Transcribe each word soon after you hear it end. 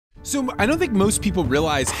So I don't think most people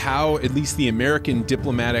realize how at least the American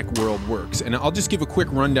diplomatic world works. And I'll just give a quick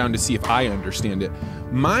rundown to see if I understand it.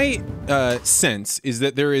 My sense is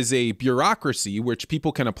that there is a bureaucracy which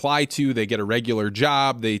people can apply to. They get a regular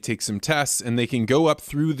job, they take some tests, and they can go up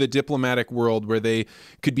through the diplomatic world where they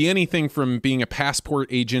could be anything from being a passport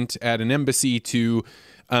agent at an embassy to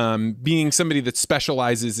being somebody that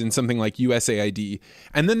specializes in something like USAID.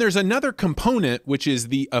 And then there's another component, which is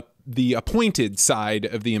the appointed side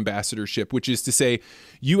of the ambassadorship, which is to say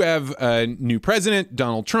you have a new president,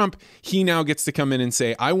 Donald Trump. He now gets to come in and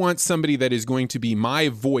say, I want somebody that is going to be my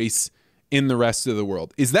voice in the rest of the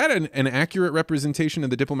world. Is that an accurate representation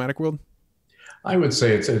of the diplomatic world? I would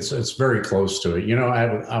say it's very close to it. You know,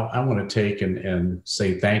 I want to take and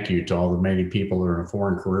say thank you to all the many people that are in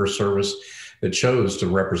foreign career service that chose to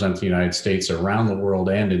represent the United States around the world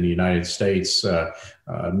and in the United States,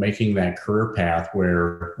 making that career path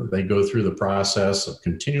where they go through the process of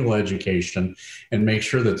continual education and make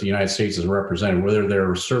sure that the United States is represented, whether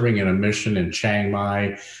they're serving in a mission in Chiang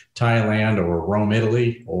Mai, Thailand, or Rome,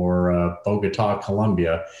 Italy, or Bogota,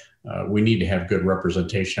 Colombia. We need to have good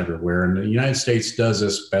representation everywhere. And the United States does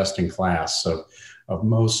this best in class of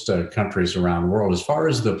most countries around the world. As far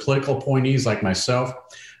as the political appointees like myself,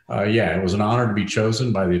 yeah, it was an honor to be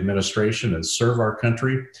chosen by the administration and serve our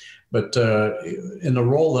country. But in the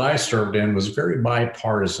role that I served in was very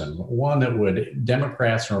bipartisan, one that would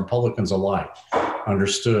Democrats and Republicans alike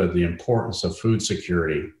understood the importance of food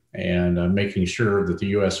security and making sure that the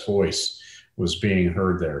U.S. voice was being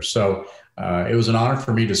heard there. So it was an honor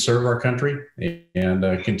for me to serve our country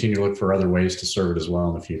and continue to look for other ways to serve it as well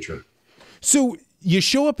in the future. So you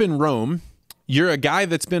show up in Rome. You're a guy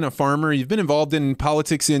that's been a farmer. You've been involved in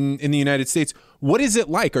politics in the United States. What is it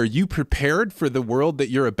like? Are you prepared for the world that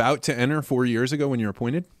you're about to enter 4 years ago when you're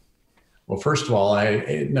appointed? Well, first of all, I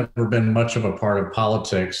had never been much of a part of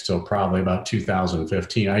politics till probably about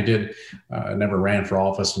 2015. I never ran for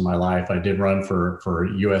office in my life. I did run for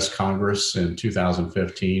U.S. Congress in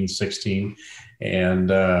 2015, 16, and,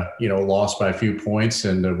 lost by a few points.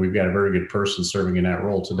 And we've got a very good person serving in that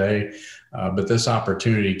role today. But this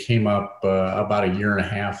opportunity came up about a year and a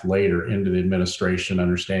half later into the administration,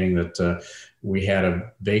 understanding that we had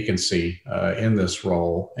a vacancy in this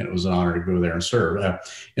role, and it was an honor to go there and serve.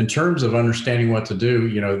 In terms of understanding what to do,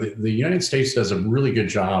 the United States does a really good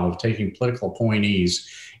job of taking political appointees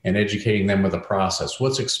and educating them with the process.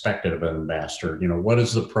 What's expected of an ambassador? What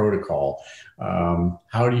is the protocol?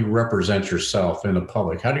 How do you represent yourself in the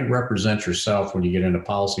public? How do you represent yourself when you get into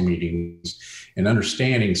policy meetings? And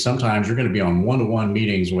understanding sometimes you're going to be on one-to-one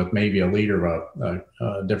meetings with maybe a leader of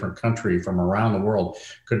a different country from around the world.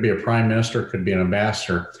 Could be a prime minister, could be an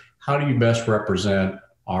ambassador. How do you best represent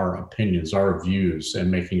our opinions, our views, and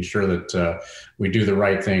making sure that we do the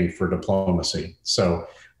right thing for diplomacy? So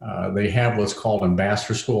they have what's called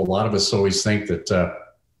ambassador school. A lot of us always think that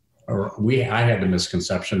I had the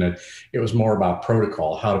misconception that it was more about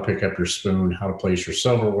protocol, how to pick up your spoon, how to place your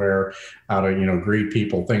silverware, how to, greet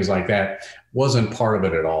people, things like that. Wasn't part of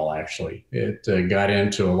it at all, actually. It got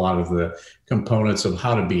into a lot of the components of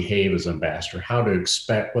how to behave as ambassador, how to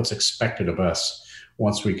expect what's expected of us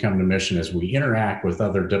once we come to mission as we interact with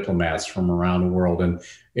other diplomats from around the world. And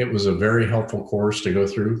it was a very helpful course to go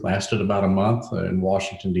through, lasted about a month in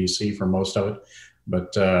Washington, D.C. for most of it.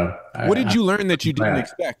 But what did you learn that you didn't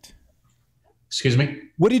expect? Excuse me?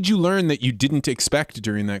 What did you learn that you didn't expect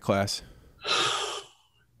during that class?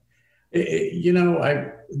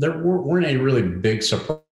 There weren't any really big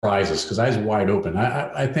surprises because I was wide open.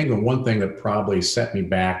 I think the one thing that probably set me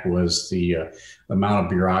back was the amount of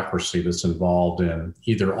bureaucracy that's involved in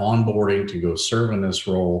either onboarding to go serve in this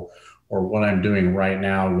role or what I'm doing right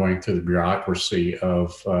now, going through the bureaucracy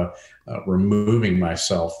of removing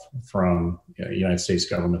myself from United States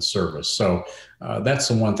government service. So that's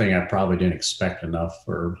the one thing I probably didn't expect enough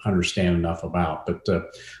or understand enough about. But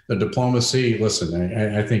the diplomacy, listen,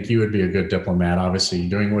 I think you would be a good diplomat. Obviously,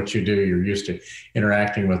 doing what you do, you're used to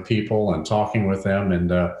interacting with people and talking with them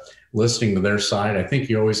and listening to their side. I think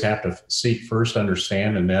you always have to seek first,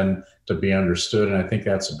 understand, and then to be understood. And I think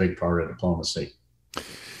that's a big part of diplomacy.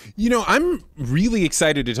 I'm really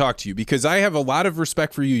excited to talk to you because I have a lot of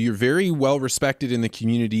respect for you. You're very well respected in the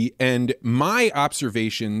community. And my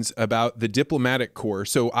observations about the diplomatic corps.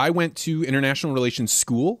 So I went to international relations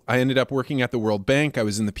school. I ended up working at the World Bank. I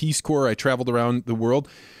was in the Peace Corps. I traveled around the world.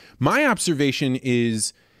 My observation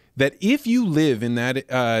is that if you live in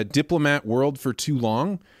that diplomat world for too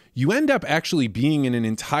long, you end up actually being in an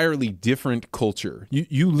entirely different culture.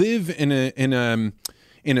 You live in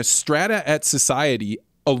a strata at society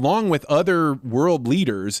along with other world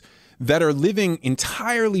leaders that are living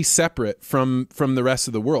entirely separate from the rest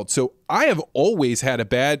of the world. So I have always had a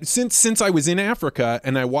bad, since I was in Africa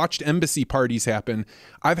and I watched embassy parties happen,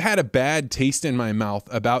 I've had a bad taste in my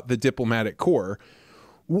mouth about the diplomatic corps.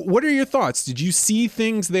 What are your thoughts? Did you see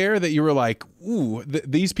things there that you were like, ooh,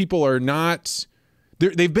 these people are not,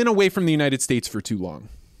 they've been away from the United States for too long?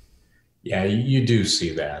 Yeah, you do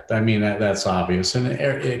see that. I mean, that's obvious. And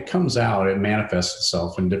it comes out, it manifests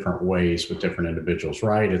itself in different ways with different individuals,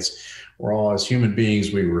 right? We're all, as human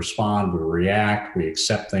beings, we respond, we react, we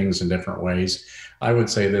accept things in different ways. I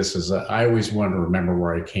would say this is, I always want to remember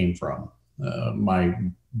where I came from. My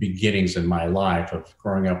beginnings in my life of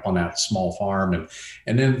growing up on that small farm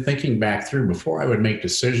and then thinking back through before I would make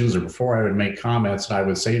decisions or before I would make comments, I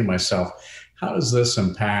would say to myself, how does this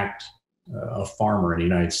impact a farmer in the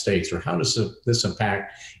United States, or how does this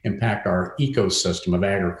impact our ecosystem of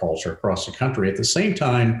agriculture across the country? At the same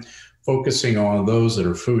time, focusing on those that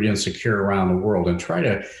are food insecure around the world and try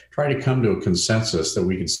to come to a consensus that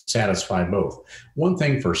we can satisfy both. One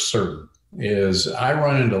thing for certain is I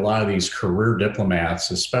run into a lot of these career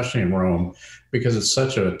diplomats, especially in Rome, because it's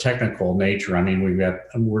such a technical nature. I mean,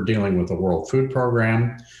 we're dealing with the World Food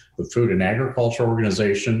Program, the Food and Agriculture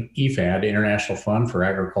Organization, IFAD, International Fund for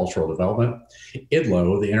Agricultural Development,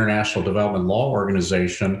 IDLO, the International Development Law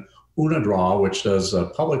Organization, UNADRA, which does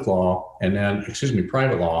public law, and then,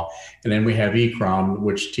 private law. And then we have ICROM,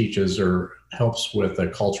 which teaches or helps with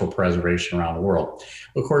cultural preservation around the world.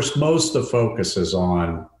 Of course, most of the focus is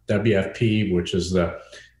on WFP, which is the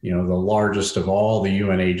largest of all the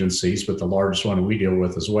UN agencies, but the largest one we deal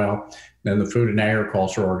with as well. Then the Food and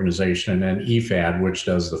Agriculture Organization, and then IFAD, which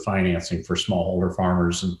does the financing for smallholder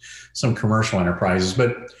farmers and some commercial enterprises.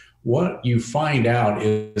 But what you find out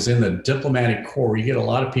is in the diplomatic corps, you get a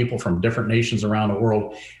lot of people from different nations around the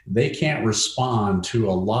world. They can't respond to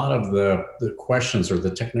a lot of the questions or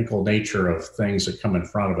the technical nature of things that come in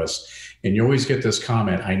front of us. And you always get this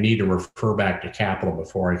comment, I need to refer back to capital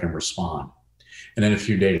before I can respond. And then a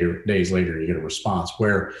few days later, you get a response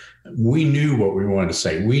where we knew what we wanted to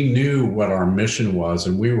say. We knew what our mission was,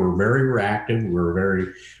 and we were very reactive.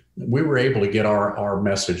 We were able to get our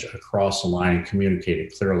message across the line and communicate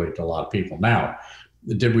it clearly to a lot of people. Now,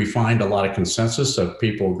 did we find a lot of consensus of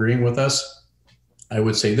people agreeing with us? I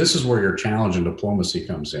would say this is where your challenge in diplomacy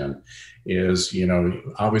comes in. Is,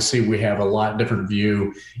 obviously we have a lot different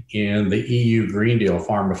view in the EU Green Deal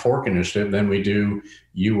Farm to Fork Initiative than we do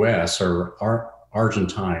US or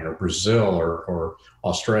Argentine or Brazil or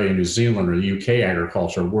Australia, New Zealand, or the UK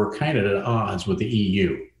agriculture. We're kind of at odds with the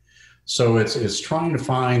EU. So it's trying to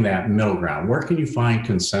find that middle ground. Where can you find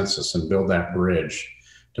consensus and build that bridge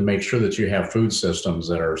to make sure that you have food systems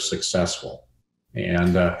that are successful?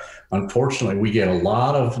 And unfortunately, we get a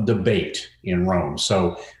lot of debate in Rome.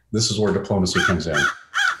 So this is where diplomacy comes in.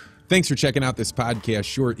 Thanks for checking out this podcast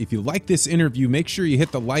short. If you like this interview, make sure you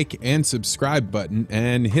hit the like and subscribe button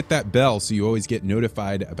and hit that bell so you always get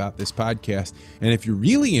notified about this podcast. And if you're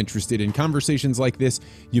really interested in conversations like this,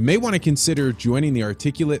 you may want to consider joining the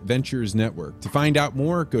Articulate Ventures Network. To find out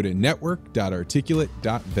more, go to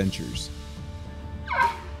network.articulate.ventures.